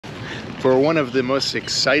For one of the most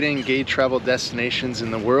exciting gay travel destinations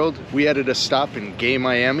in the world, we added a stop in gay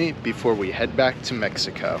Miami before we head back to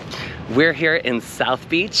Mexico. We're here in South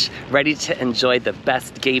Beach, ready to enjoy the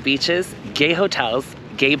best gay beaches, gay hotels,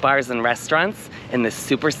 gay bars and restaurants in this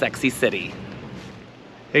super sexy city.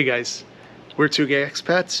 Hey guys, we're two gay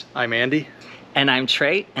expats. I'm Andy. And I'm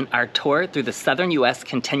Trey, and our tour through the southern US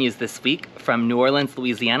continues this week from New Orleans,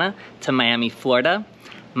 Louisiana to Miami, Florida.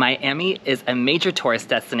 Miami is a major tourist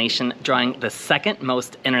destination, drawing the second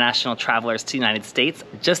most international travelers to the United States,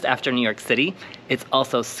 just after New York City. It's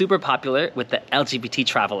also super popular with the LGBT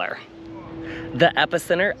traveler. The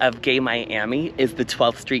epicenter of gay Miami is the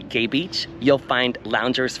 12th Street Gay Beach. You'll find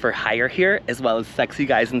loungers for hire here, as well as sexy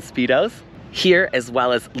guys in Speedos. Here, as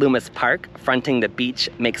well as Loomis Park, fronting the beach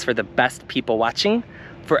makes for the best people watching.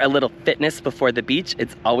 For a little fitness before the beach,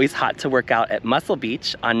 it's always hot to work out at Muscle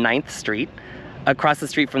Beach on 9th Street. Across the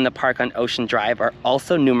street from the park on Ocean Drive are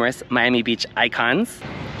also numerous Miami Beach icons.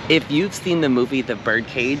 If you've seen the movie The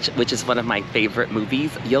Birdcage, which is one of my favorite movies,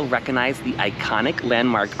 you'll recognize the iconic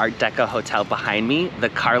landmark Art Deco hotel behind me, the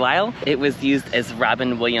Carlisle. It was used as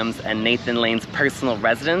Robin Williams and Nathan Lane's personal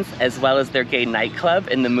residence, as well as their gay nightclub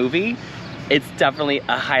in the movie. It's definitely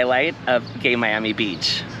a highlight of gay Miami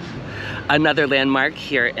Beach. Another landmark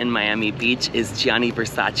here in Miami Beach is Gianni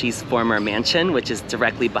Versace's former mansion, which is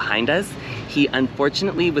directly behind us. He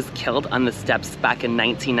unfortunately was killed on the steps back in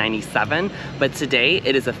 1997, but today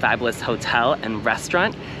it is a fabulous hotel and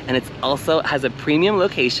restaurant, and it also has a premium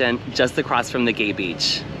location just across from the gay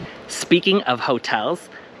beach. Speaking of hotels,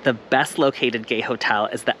 the best located gay hotel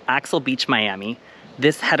is the AxelBeach Miami.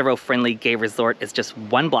 This hetero-friendly gay resort is just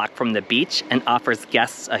 1 block from the beach and offers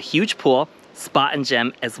guests a huge pool, spa and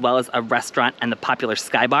gym, as well as a restaurant and the popular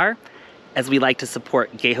Sky Bar. As we like to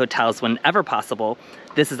support gay hotels whenever possible,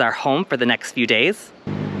 this is our home for the next few days.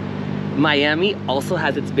 Miami also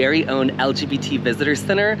has its very own LGBT visitor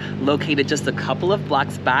center, located just a couple of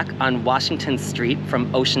blocks back on Washington Street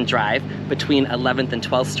from Ocean Drive between 11th and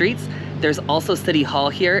 12th Streets. There's also City Hall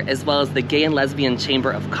here, as well as the Gay and Lesbian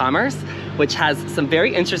Chamber of Commerce, which has some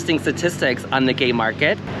very interesting statistics on the gay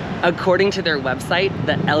market. According to their website,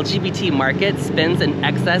 the LGBT market spends in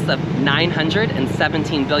excess of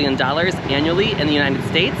 $917 billion annually in the United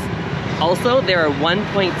States. Also, there are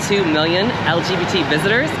 1.2 million LGBT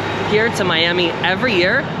visitors here to Miami every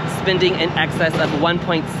year, spending in excess of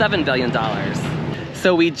 $1.7 billion.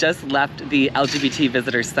 So we just left the LGBT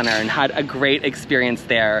Visitor Center and had a great experience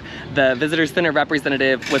there. The Visitor Center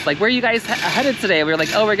representative was like, "Where are you guys headed today?" We were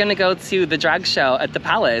like, "Oh, we're gonna go to the drag show at the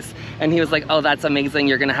Palace." And he was like, "Oh, that's amazing,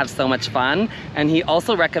 you're gonna have so much fun." And he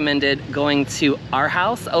also recommended going to our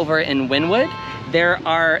house over in Wynwood.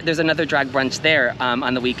 There's another drag brunch there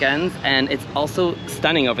on the weekends, and it's also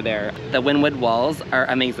stunning over there. The Wynwood walls are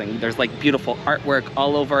amazing. There's like beautiful artwork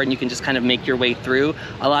all over, and you can just kind of make your way through.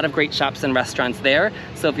 A lot of great shops and restaurants there.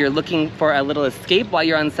 So if you're looking for a little escape while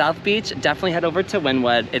you're on South Beach, definitely head over to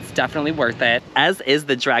Wynwood. It's definitely worth it. As is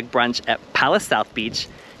the drag brunch at Palace South Beach.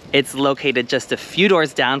 It's located just a few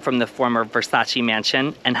doors down from the former Versace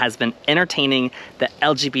mansion and has been entertaining the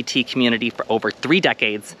LGBT community for over 3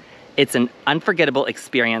 decades. It's an unforgettable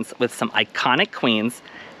experience with some iconic queens,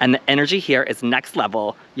 and the energy here is next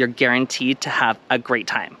level. You're guaranteed to have a great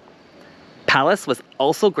time. Palace was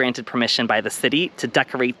also granted permission by the city to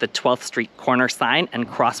decorate the 12th Street corner sign and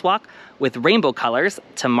crosswalk with rainbow colors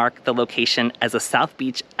to mark the location as a South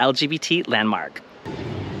Beach LGBT landmark.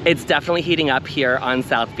 It's definitely heating up here on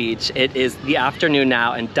South Beach. It is the afternoon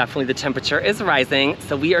now, and definitely the temperature is rising.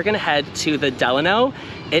 So we are gonna head to the Delano.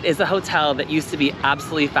 It is a hotel that used to be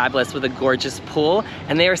absolutely fabulous with a gorgeous pool,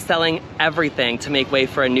 and they are selling everything to make way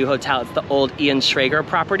for a new hotel. It's the old Ian Schrager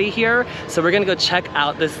property here. So we're gonna go check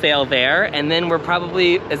out the sale there, and then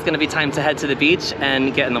it's gonna be time to head to the beach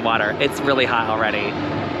and get in the water. It's really hot already.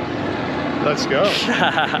 Let's go.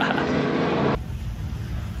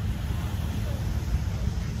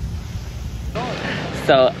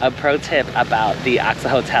 So a pro tip about the Axel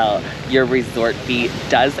Hotel, your resort fee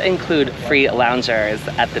does include free loungers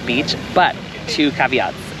at the beach, but 2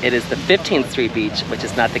 caveats. It is the 15th Street beach, which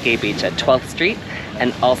is not the gay beach, at 12th Street,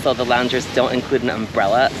 and also the loungers don't include an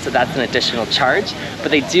umbrella, so that's an additional charge, but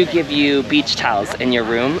they do give you beach towels in your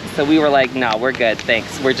room. So we were like, no, we're good,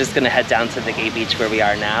 thanks. We're just gonna head down to the gay beach where we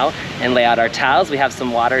are now and lay out our towels. We have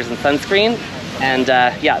some waters and sunscreen, and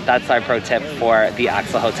yeah, that's our pro tip for the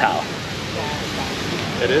Axel Hotel.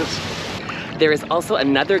 It is. There is also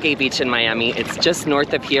another gay beach in Miami. It's just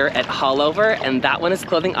north of here at Hallover, and that one is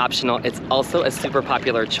clothing optional. It's also a super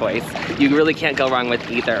popular choice. You really can't go wrong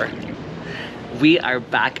with either. We are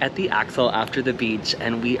back at the Axel after the beach,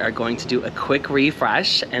 and we are going to do a quick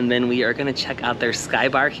refresh, and then we are going to check out their Sky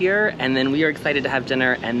Bar here, and then we are excited to have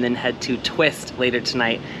dinner and then head to Twist later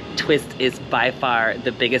tonight. Twist is by far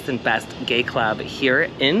the biggest and best gay club here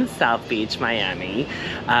in South Beach, Miami.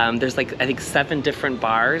 There's like, I think 7 different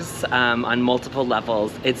bars on multiple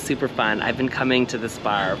levels. It's super fun. I've been coming to this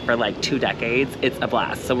bar for like 2 decades. It's a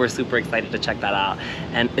blast, so we're super excited to check that out.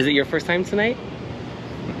 And is it your first time tonight?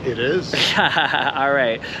 It is. All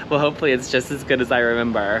right. Well, hopefully it's just as good as I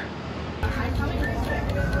remember.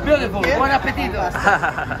 Beautiful. Buon appetito.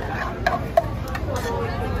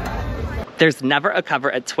 There's never a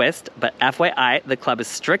cover at Twist, but FYI, the club is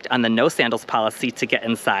strict on the no sandals policy to get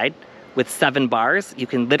inside. With 7 bars, you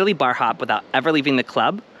can literally bar hop without ever leaving the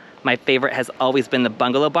club. My favorite has always been the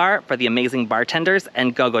Bungalow Bar for the amazing bartenders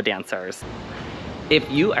and go-go dancers. If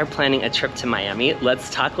you are planning a trip to Miami, let's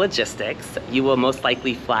talk logistics. You will most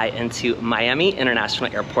likely fly into Miami International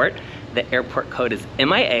Airport. The airport code is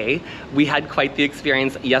MIA. We had quite the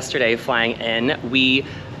experience yesterday flying in. We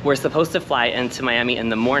were supposed to fly into Miami in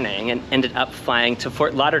the morning and ended up flying to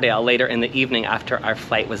Fort Lauderdale later in the evening after our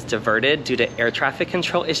flight was diverted due to air traffic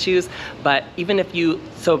control issues. But even if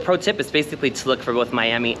so a pro tip is basically to look for both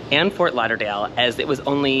Miami and Fort Lauderdale, as it was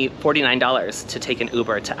only $49 to take an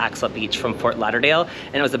Uber to AxelBeach from Fort Lauderdale,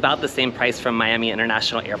 and it was about the same price from Miami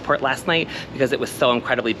International Airport last night because it was so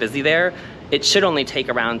incredibly busy there. It should only take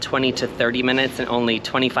around 20 to 30 minutes and only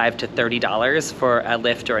 $25 to $30 for a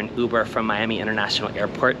Lyft or an Uber from Miami International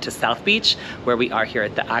Airport to South Beach, where we are here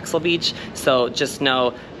at the AxelBeach. So just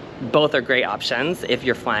know both are great options if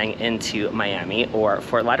you're flying into Miami or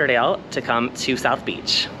Fort Lauderdale to come to South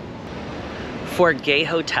Beach. For gay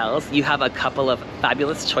hotels, you have a couple of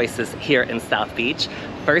fabulous choices here in South Beach.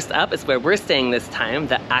 First up is where we're staying this time,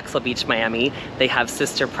 the AxelBeach Miami. They have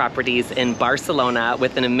sister properties in Barcelona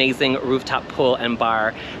with an amazing rooftop pool and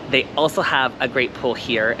bar. They also have a great pool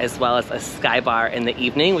here, as well as a Sky Bar in the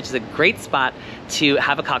evening, which is a great spot to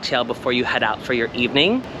have a cocktail before you head out for your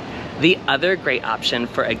evening. The other great option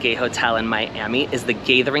for a gay hotel in Miami is the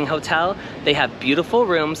Gaythering Hotel. They have beautiful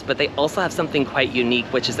rooms, but they also have something quite unique,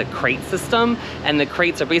 which is a crate system. And the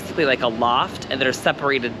crates are basically like a loft, and they're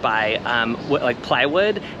separated by like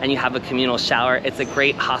plywood, and you have a communal shower. It's a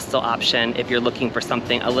great hostel option if you're looking for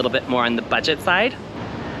something a little bit more on the budget side.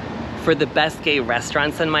 For the best gay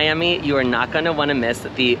restaurants in Miami, you are not going to want to miss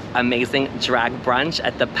the amazing drag brunch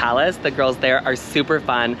at the Palace. The girls there are super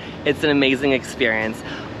fun. It's an amazing experience.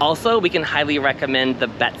 Also, we can highly recommend the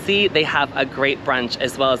Betsy. They have a great brunch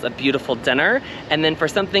as well as a beautiful dinner. And then for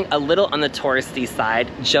something a little on the touristy side,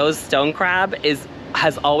 Joe's Stone Crab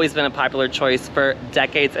has always been a popular choice for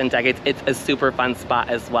decades and decades. It's a super fun spot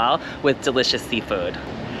as well with delicious seafood.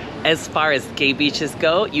 As far as gay beaches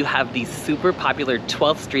go, you have the super popular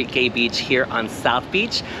 12th Street Gay Beach here on South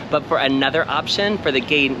Beach. But for another option, for the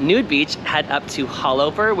gay nude beach, head up to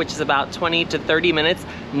Hollover, which is about 20 to 30 minutes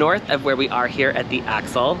north of where we are here at the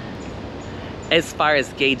Axel. As far as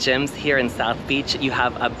gay gyms here in South Beach, you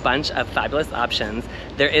have a bunch of fabulous options.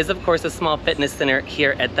 There is, of course, a small fitness center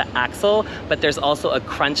here at the Axel, but there's also a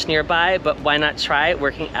Crunch nearby. But why not try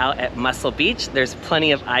working out at Muscle Beach? There's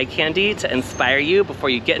plenty of eye candy to inspire you before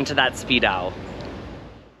you get into that Speedo.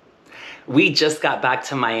 We just got back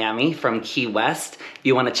to Miami from Key West. If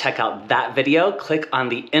you want to check out that video, click on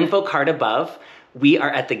the info card above. We are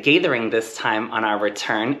at the Gaythering this time on our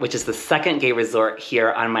return, which is the second gay resort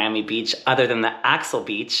here on Miami Beach other than the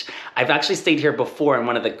AxelBeach. I've actually stayed here before in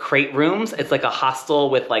one of the crate rooms. It's like a hostel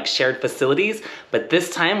with like shared facilities, but this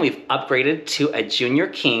time we've upgraded to a Junior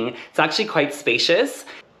King. It's actually quite spacious.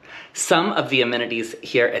 Some of the amenities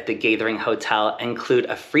here at the Gaythering Hotel include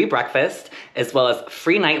a free breakfast, as well as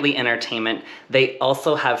free nightly entertainment. They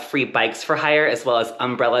also have free bikes for hire, as well as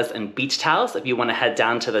umbrellas and beach towels if you want to head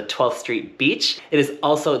down to the 12th Street Beach. It is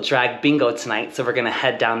also drag bingo tonight, so we're gonna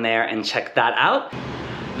head down there and check that out.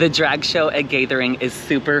 The drag show at Gaythering is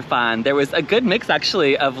super fun. There was a good mix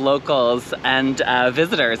actually of locals and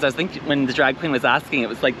visitors. I was thinking when the drag queen was asking, it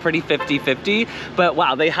was like pretty 50-50, but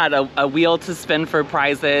wow, they had a wheel to spin for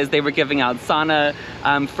prizes. They were giving out sauna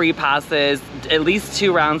free passes, at least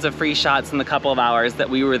 2 rounds of free shots in the couple of hours that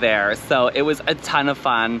we were there. So it was a ton of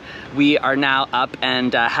fun. We are now up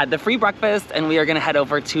and had the free breakfast, and we are gonna head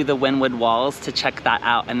over to the Wynwood Walls to check that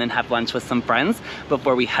out and then have lunch with some friends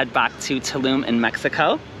before we head back to Tulum in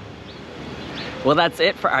Mexico. Well, that's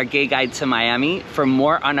it for our gay guide to Miami. For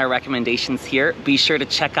more on our recommendations here, be sure to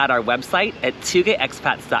check out our website at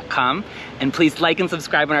 2gayexpats.com. And please like and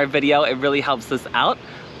subscribe on our video. It really helps us out.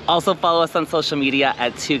 Also follow us on social media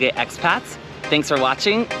at 2gayexpats. Thanks for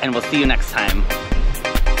watching, and we'll see you next time.